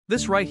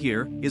This right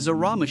here is a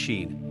raw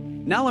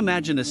machine. Now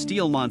imagine a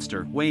steel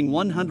monster weighing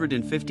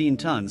 115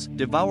 tons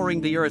devouring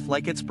the earth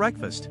like it's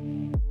breakfast.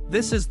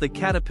 This is the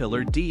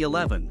Caterpillar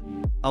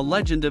D11, a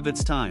legend of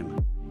its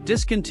time.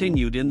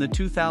 Discontinued in the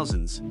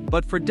 2000s,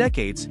 but for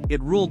decades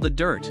it ruled the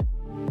dirt.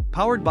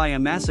 Powered by a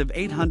massive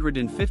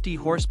 850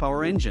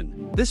 horsepower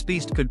engine, this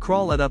beast could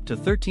crawl at up to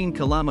 13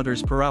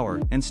 kilometers per hour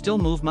and still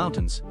move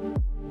mountains.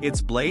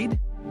 Its blade?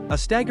 A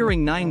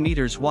staggering 9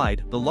 meters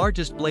wide, the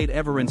largest blade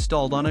ever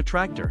installed on a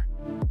tractor.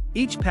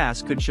 Each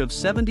pass could shove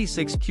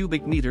 76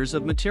 cubic meters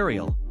of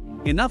material,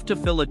 enough to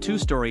fill a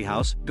 2-story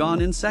house,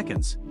 gone in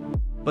seconds.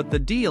 But the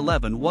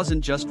D11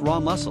 wasn't just raw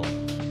muscle.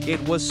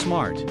 It was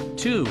smart,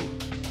 too.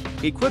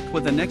 Equipped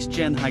with a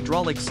next-gen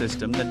hydraulic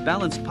system that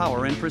balanced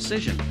power and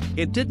precision,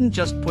 it didn't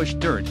just push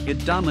dirt,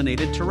 it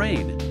dominated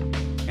terrain.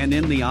 And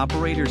in the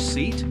operator's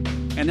seat?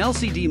 An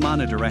LCD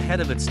monitor ahead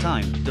of its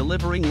time,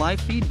 delivering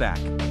live feedback,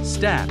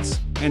 stats,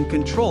 and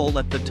control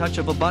at the touch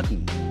of a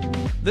button.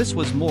 This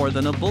was more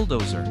than a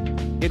bulldozer.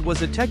 It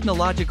was a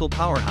technological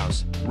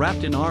powerhouse,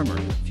 wrapped in armor,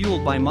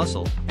 fueled by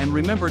muscle, and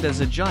remembered as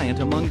a giant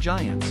among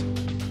giants.